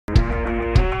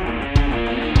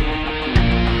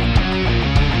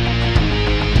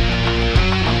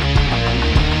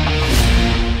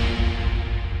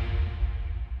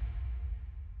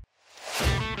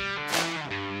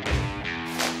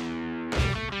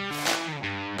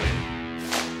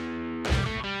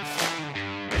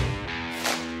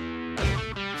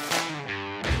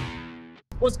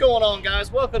What's going on,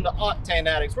 guys? Welcome to Octane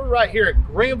Addicts. We're right here at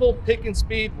Greenville Pickens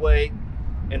Speedway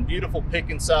in beautiful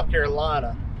Pickens, South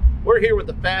Carolina. We're here with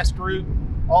the FASS group,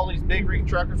 all these big rig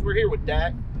truckers. We're here with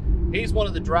Dak. He's one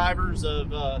of the drivers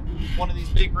of one of these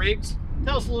big rigs.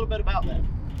 Tell us a little bit about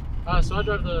that. So I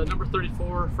drive the number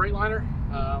 34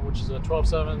 Freightliner, which is a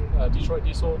 12.7 Detroit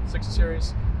diesel 60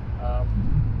 series,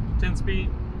 10 speed.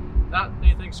 Not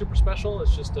anything super special.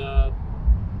 It's just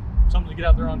something to get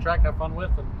out there on track, have fun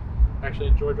with, and actually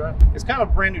enjoy driving. It's kind of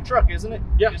a brand new truck, isn't it?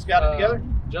 Yeah. You just got it together?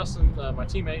 Justin, my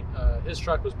teammate, his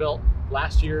truck was built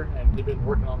last year, and they've been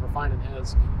working on refining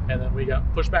his. And then we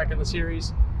got pushed back in the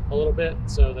series a little bit,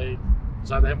 so they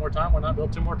decided they had more time. Why not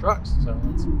build 2 more trucks? So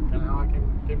that's kind of how I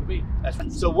came to be.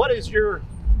 So what is your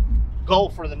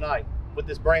goal for the night with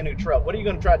this brand new truck? What are you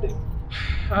going to try to do?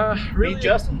 Really, Beat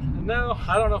Justin? No,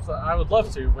 I don't know if I would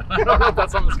love to, but I don't know if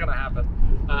that's something that's going to happen.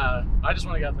 I just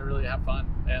want to get out there and really have fun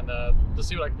and just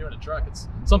see what I can do in a truck. It's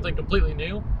something completely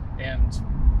new, and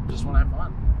just want to have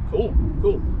fun. Cool,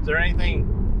 cool. Is there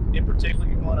anything in particular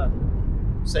you want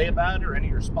to say about it, or any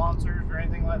of your sponsors or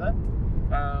anything like that?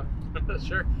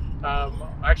 Sure. I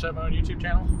actually have my own YouTube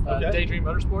channel, Okay. Daydream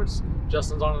Motorsports.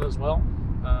 Justin's on it as well.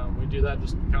 We do that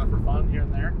just kind of for fun here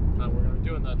and there. We're going to be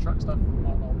doing the truck stuff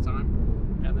all the time.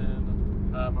 And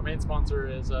then my main sponsor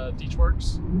is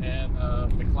Deechworks and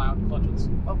McLeod Clutches.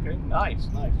 Okay, nice.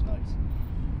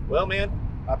 Well, man,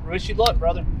 I wish you luck,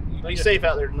 brother. You be safe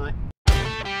out there tonight.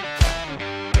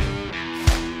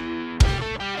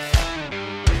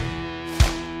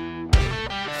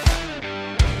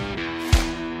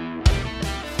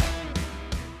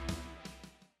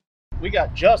 We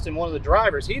got Justin, one of the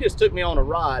drivers. He just took me on a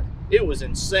ride. It was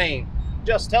insane.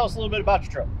 Justin, tell us a little bit about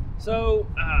your truck. So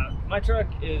my truck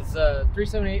is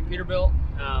 378 Peterbilt,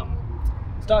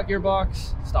 stock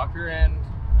gearbox, stock rear end,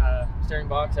 steering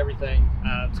box, everything.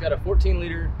 It's got a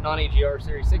 14-liter non-EGR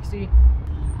Series 60.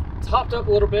 It's hopped up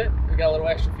a little bit. We got a little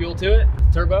extra fuel to it,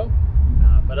 turbo.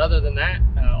 But other than that,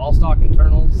 all stock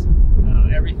internals,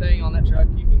 everything on that truck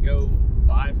you can go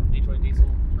buy from Detroit Diesel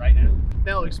right now.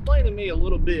 Now, explain to me a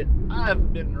little bit.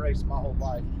 I've been in racing my whole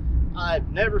life.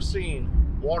 I've never seen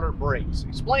water brakes.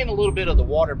 Explain a little bit of the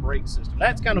water brake system.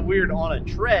 That's kind of weird on a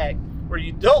track where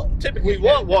you don't typically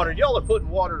want water. Y'all are putting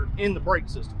water in the brake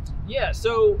system. Yeah,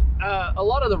 so a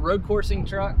lot of the road coursing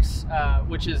trucks,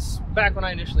 which is back when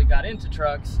I initially got into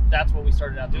trucks, that's what we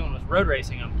started out doing, was road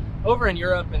racing them. Over in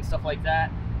Europe and stuff like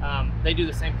that, they do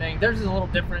the same thing. Theirs is a little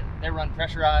different. They run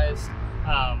pressurized.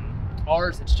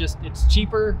 Ours, it's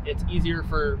cheaper. It's easier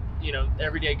for,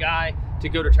 everyday guy to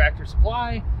go to Tractor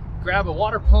Supply, grab a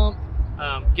water pump,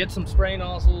 get some spray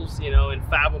nozzles, and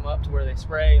fab them up to where they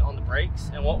spray on the brakes.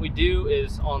 And what we do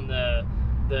is on the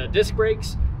disc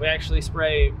brakes, we actually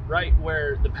spray right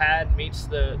where the pad meets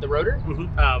the rotor,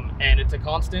 and it's a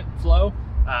constant flow.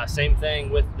 Same thing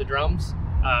with the drums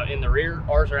in the rear.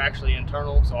 Ours are actually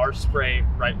internal, so ours spray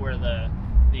right where the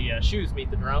shoes meet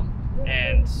the drum.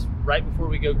 And right before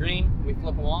we go green, we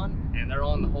flip them on, and they're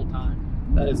on the whole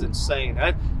time. That is insane.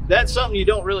 That's something you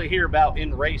don't really hear about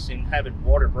in racing, having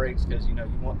water brakes, because you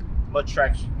want as much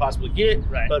traction as you possibly get.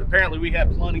 Right. But apparently we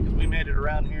have plenty, because we made it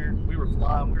around here. We were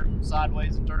flying, we were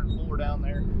sideways and turning forward down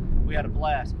there. We had a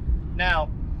blast.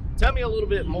 Now, tell me a little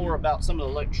bit more about some of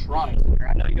the electronics in here.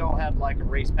 I know you all have like a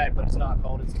race pack, but it's not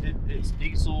called. It's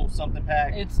diesel something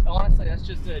pack. It's honestly, that's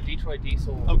just a Detroit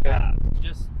Diesel. Okay.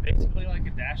 Just basically like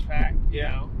a dash pack,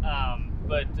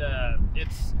 but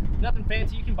it's nothing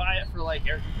fancy. You can buy it for like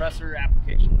air compressor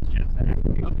applications, genset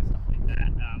applications, stuff like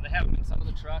that. They have them in some of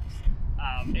the trucks.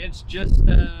 It's just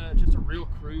a real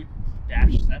crude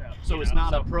dash setup. So it's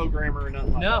not a programmer or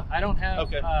nothing like that? No, I don't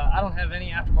have. I don't have any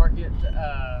aftermarket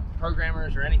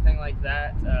programmers or anything like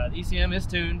that. The ECM is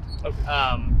tuned.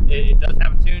 Okay. It does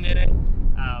have a tune in it,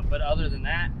 but other than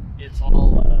that, it's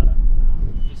all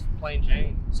just plain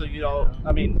Jane. So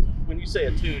I mean, when you say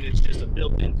a tune, it's just a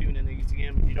built-in tune in the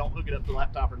ECM, and you don't hook it up to the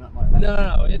laptop or nothing like that?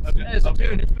 No. It's a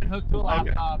tune. It's been hooked to a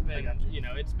laptop, and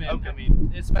it's been. Okay. I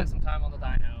mean, it's spent some time on the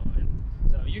dyno, and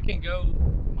so you can go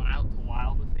mild to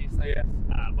wild with these things. Yeah.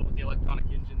 But with the electronic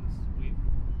engines,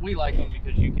 we like them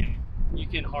because you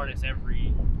can harness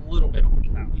every little bit of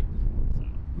horsepower. So.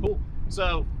 Cool.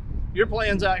 So your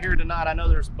plans out here tonight? I know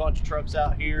there's a bunch of trucks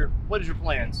out here. What is your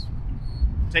plans?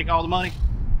 Take all the money?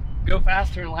 Go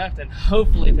fast, turn left, and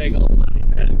hopefully take all the money.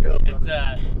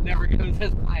 It never goes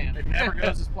as planned. It never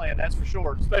goes as planned, that's for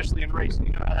sure, especially in racing.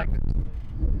 You know how that goes.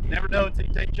 You never know until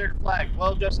you take a checkered flag.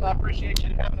 Well, Justin, I appreciate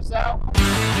you having us out.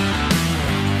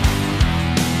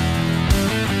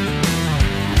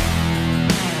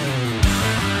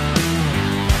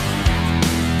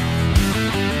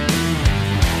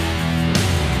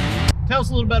 Tell us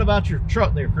a little little bit about your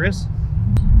truck there, Chris.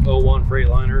 01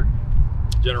 Freightliner,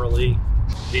 General Lee,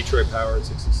 Detroit powered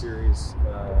 60 series,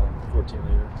 14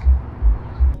 liter.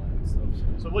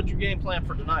 So what's your game plan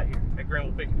for tonight here at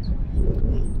Greenville Pickens?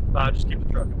 Just keep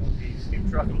the truck in one piece. Keep the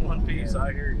truck in one piece,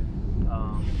 I hear you.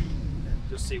 And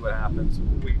just see what happens.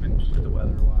 We've been with the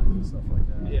weather-wise and stuff like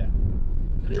that. Yeah.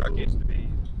 The truck used to be,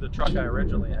 the truck I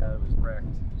originally had was wrecked.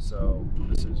 So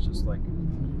this is just like,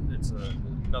 it's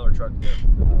another truck that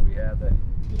we had that,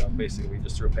 you know, basically we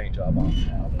just threw a paint job on it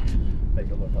now to make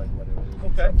it look like what it is.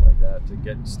 Okay. And stuff like that to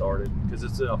get started. Because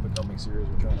it's an up-and-coming series.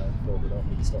 We're trying to build it up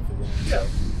with stuff again. Yeah.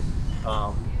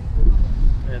 So,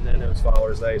 and then it was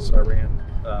Father's Day, so I ran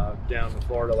down to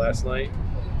Florida last night.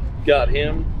 Got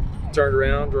him, turned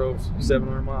around, drove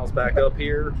 700 miles back up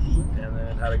here, and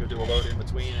then had to go do a load in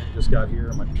between, and just got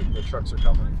here. The trucks are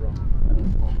coming from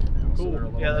now, Cool.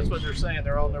 so Yeah, that's what they're saying.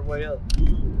 They're on their way up.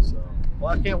 So,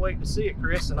 Well, I can't wait to see it,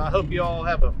 Chris, and I hope you all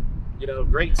have a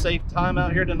great, safe time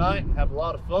out here tonight and have a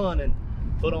lot of fun and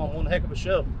put on one heck of a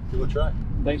show. give it a try.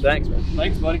 Thanks, man.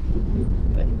 Thanks, buddy.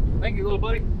 Thank you, little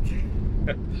buddy.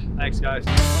 Thanks, guys.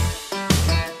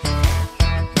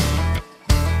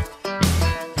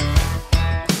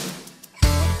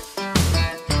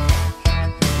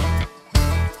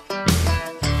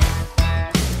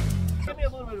 Give me a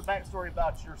little bit of backstory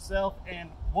about yourself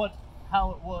and how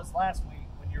it was last week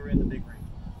when you were in the big rig.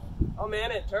 Oh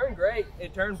man, it turned great.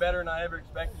 It turned better than I ever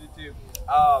expected it to.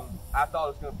 I thought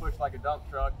it was going to push like a dump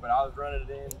truck, but I was running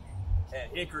it in at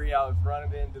Hickory. I was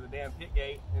running it into the damn pit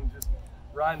gate and just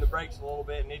riding the brakes a little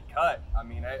bit, and it cut. I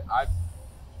mean,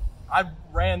 I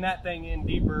ran that thing in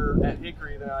deeper at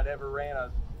Hickory than I'd ever ran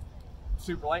a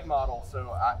super late model.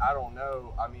 So I don't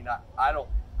know. I mean, I don't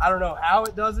know how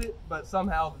it does it, but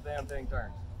somehow the damn thing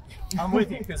turns. I'm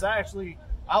with you because I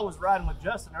was riding with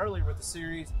Justin earlier with the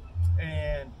series,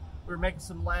 and we were making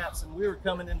some laps, and we were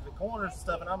coming into the corners and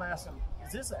stuff, and I'm asking,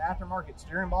 is this an aftermarket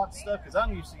steering box stuff? Because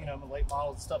I'm used to, the late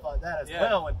models and stuff like that as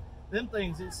well, and them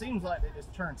things, it seems like they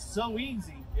just turn so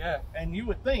easy. Yeah. And you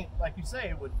would think, like you say,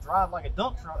 it would drive like a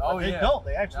dump truck, but they yeah. don't.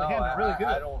 They actually handle it really good.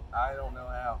 I don't know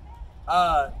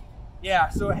how. Yeah,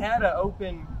 so it had an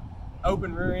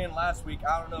open rear end last week.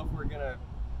 I don't know if we're gonna,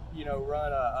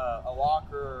 run a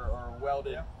locker or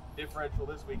welded differential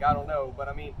this week. I don't know, but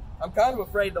I mean, I'm kind of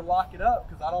afraid to lock it up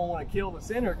because I don't want to kill the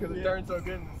center because it turns so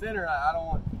good in the center. I don't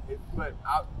want it, but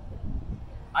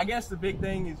I guess the big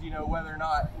thing is, whether or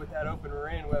not with that open rear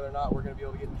end, whether or not we're going to be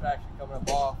able to get the traction coming up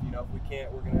off. If we can't,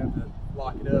 we're going to have to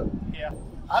lock it up. Yeah,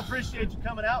 I appreciate you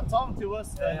coming out and talking to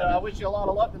us, and Yeah. I wish you a lot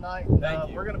of luck tonight. Thank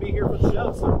you. We're going to be here for the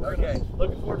show, so we're Okay.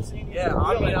 looking forward to seeing you. Yeah,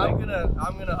 I mean, I'm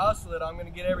gonna hustle it. I'm gonna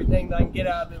get everything that I can get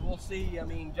out of it. We'll see. I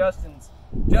mean, Justin's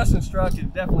truck is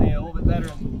definitely a little bit better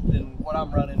than what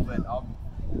I'm running, but I'll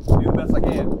do the best I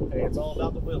can. Hey, it's all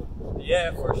about the wheeling.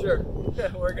 Yeah, for sure.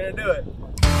 We're gonna do it.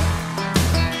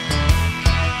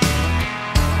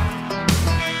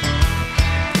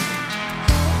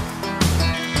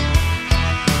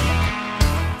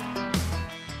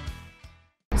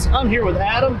 I'm here with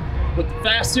Adam with the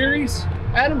FASS Series.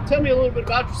 Adam, tell me a little bit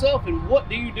about yourself and what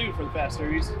do you do for the FASS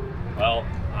Series? Well,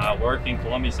 I work in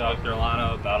Columbia, South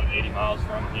Carolina, about 80 miles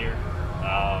from here.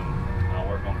 I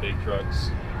work on big trucks.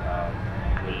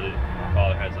 My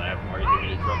father has an aftermarket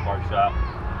heavy truck part shop,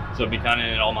 so I've been kind of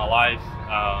in it all my life.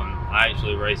 I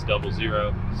actually raced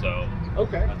 00, so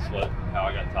Okay. that's how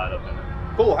I got tied up in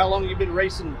it. Cool. How long have you been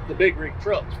racing the big rig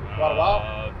trucks? For quite a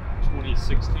while?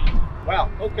 2016. Wow.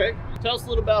 Okay. Tell us a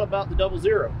little about the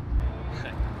 00.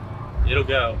 It'll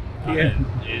go. Yeah.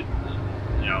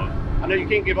 I I know you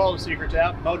can't give all the secrets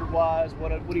out, motor-wise.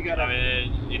 What do you got? I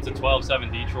mean, it's a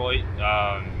 12.7 Detroit.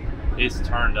 It's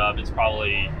turned up. It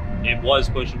was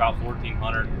pushing about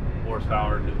 1,400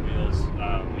 horsepower to the wheels.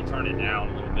 We turned it down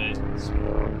a little bit.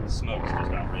 Smoke's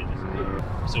just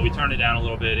outrageous. So we turned it down a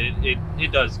little bit.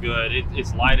 It does good.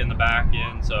 It's light in the back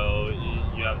end, so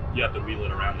you have to wheel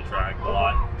it around the track a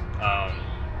lot.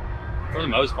 For the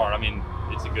most part, I mean,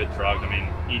 it's a good truck. I mean,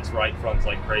 eats right fronts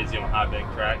like crazy on high bank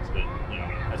tracks, but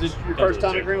Is this your first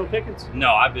time at Greenville Pickens?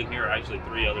 No, I've been here actually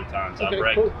 3 other times. Okay, I've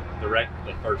wrecked cool.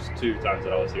 the first 2 times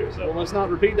that I was here. So Well, let's not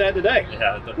repeat that today.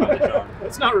 yeah, that's probably the charm.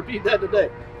 Let's not repeat that today.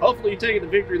 Hopefully you take it to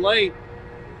victory lane.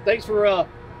 Thanks for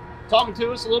talking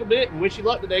to us a little bit and wish you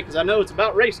luck today because I know it's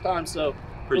about race time, so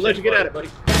we'll let you get at it, buddy.